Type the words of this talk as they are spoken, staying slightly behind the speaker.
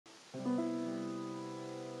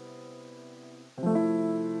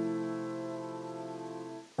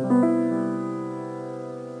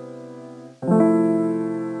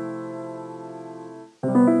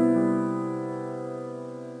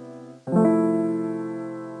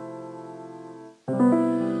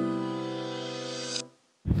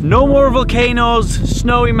No more volcanoes,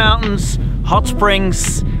 snowy mountains, hot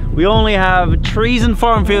springs. We only have trees and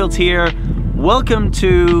farm fields here. Welcome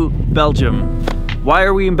to Belgium. Why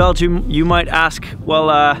are we in Belgium, you might ask? Well,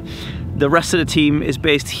 the rest of the team is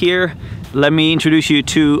based here. Let me introduce you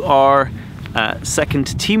to our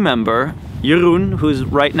second team member, Jeroen, who's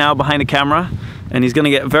right now behind the camera. And he's gonna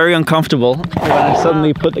get very uncomfortable when I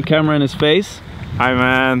suddenly put the camera in his face. Hi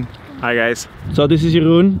man. Hi guys. So this is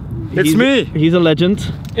Jeroen. It's me. He's a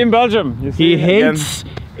legend. In Belgium. You see He hates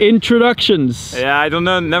introductions. Yeah, I don't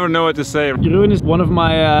know, never know what to say. Jeroen is one of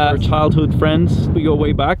my childhood friends. We go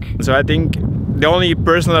way back. So I think the only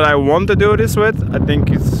person that I want to do this with, I think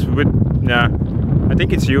it's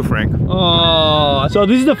you, Frank. Oh, so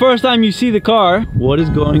this is the first time you see the car. What is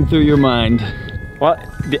going through your mind? Well,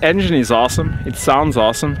 the engine is awesome. It sounds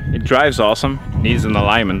awesome. It drives awesome. It needs an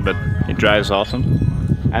alignment, but it drives awesome.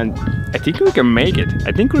 And I think we can make it.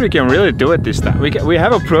 I think we can really do it this time. We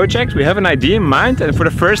have a project, we have an idea in mind, and for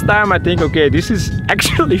the first time I think, okay, this is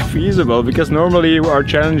actually feasible, because normally our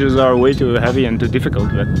challenges are way too heavy and too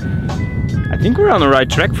difficult, but I think we're on the right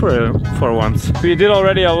track for once. We did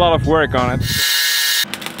already a lot of work on it.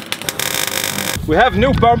 We have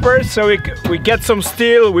new bumpers, so we get some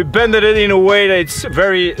steel, we bended it in a way that it's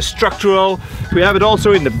very structural. We have it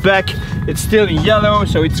also in the back. It's still in yellow,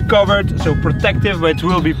 so it's covered, so protective, but it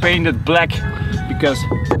will be painted black because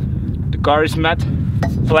the car is matte,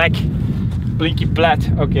 black, blinky plat.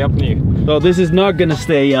 Okay, opnieuw. So this is not gonna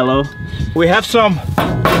stay yellow. We have some,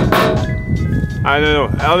 I don't know,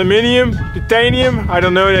 aluminium, titanium, I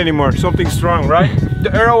don't know it anymore, something strong, right? The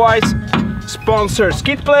Eurowise sponsor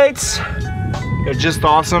skid plates. They're just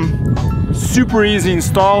awesome, super easy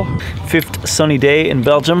install. Fifth sunny day in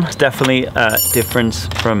Belgium. It's definitely a difference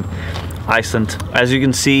from Iceland. As you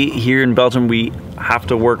can see, here in Belgium we have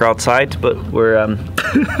to work outside, but we're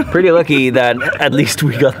pretty lucky that at least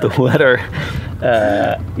we got the weather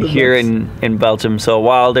here in Belgium. So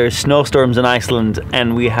while there's snowstorms in Iceland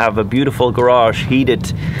and we have a beautiful garage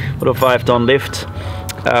heated with a 5-ton lift,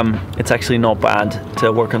 it's actually not bad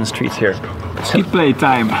to work on the streets here. Skid plate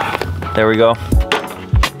time. There we go.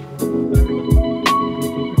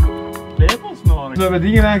 We hebben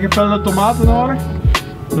dingen en gepelde tomaten nodig.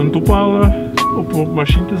 Een ophalen op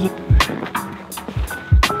machine te zetten.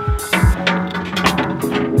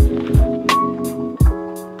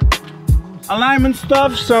 Alignment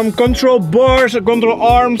stuff, some control bars, control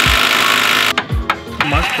arms.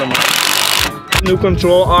 New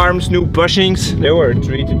control arms, new bushings. There were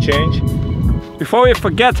 3 to change. Before we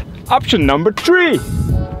forget, option number 3.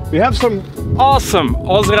 We have some awesome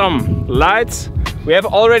Osram lights. We have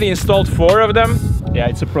already installed 4 of them. Yeah,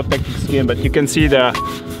 it's a protected skin, but you can see the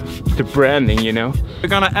branding, you know. We're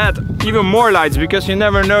gonna add even more lights because you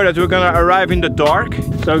never know that we're gonna arrive in the dark.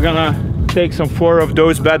 So we're gonna take some 4 of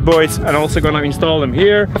those bad boys and also gonna install them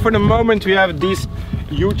here. For the moment we have these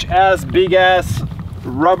huge ass, big ass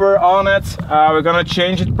rubber on it. We're gonna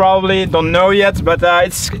change it probably, don't know yet, but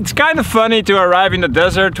it's kind of funny to arrive in the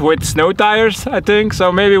desert with snow tires, I think,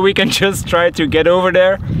 so maybe we can just try to get over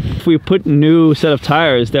there. If we put new set of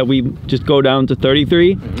tires, that we just go down to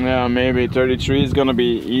 33. Yeah, maybe 33 is gonna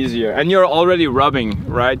be easier. And you're already rubbing,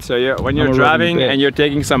 right? So when you're driving and you're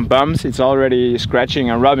taking some bumps, it's already scratching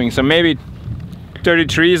and rubbing, so maybe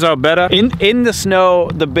 33s are better. In the snow,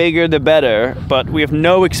 the bigger the better, but we have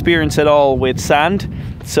no experience at all with sand,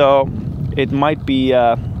 so it might be,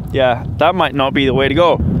 yeah, that might not be the way to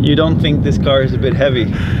go. You don't think this car is a bit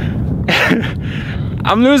heavy?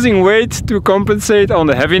 I'm losing weight to compensate on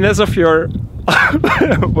the heaviness of your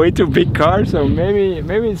way too big car, so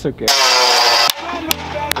maybe it's okay.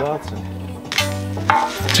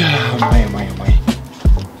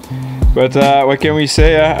 But what can we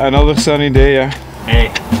say? Another sunny day.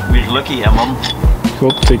 Hey, we're lucky, hè man.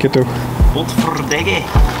 God, zeker toch. Godverdikke.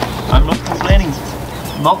 I'm not complaining.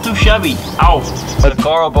 Not too shabby. Ow. With a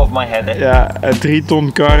car above my head. Yeah, a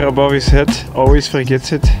 3-ton car above his head. Always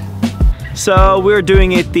forgets it. So we're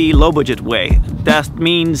doing it the low budget way. That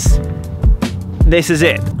means this is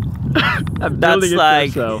it. That's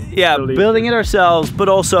like, yeah, building it ourselves, but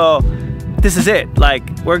also this is it. Like,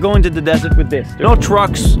 we're going to the desert with this. No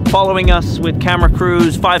trucks following us with camera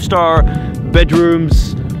crews, 5-star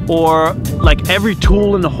bedrooms, or like every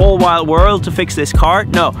tool in the whole wide world to fix this car.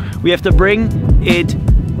 No, we have to bring it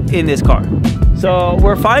in this car. So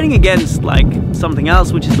we're fighting against like something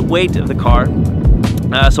else, which is the weight of the car.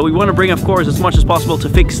 So we want to bring, of course, as much as possible to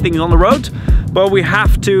fix things on the road, but we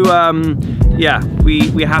have to, yeah,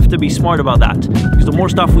 we have to be smart about that, because the more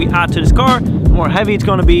stuff we add to this car, the more heavy it's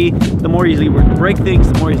going to be, the more easily we're going to break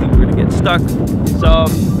things, the more easily we're going to get stuck. So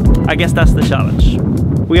I guess that's the challenge.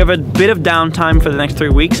 We have a bit of downtime for the next 3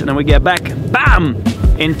 weeks, and then we get back, bam,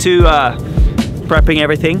 into prepping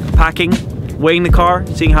everything, packing, weighing the car,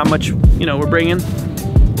 seeing how much, you know, we're bringing.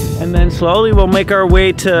 And then slowly we'll make our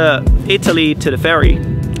way to Italy, to the ferry.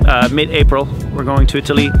 Mid-April, we're going to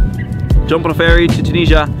Italy, jump on a ferry to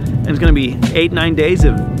Tunisia, and it's gonna be 8-9 days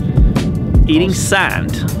of eating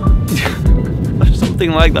sand. Or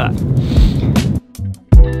something like that.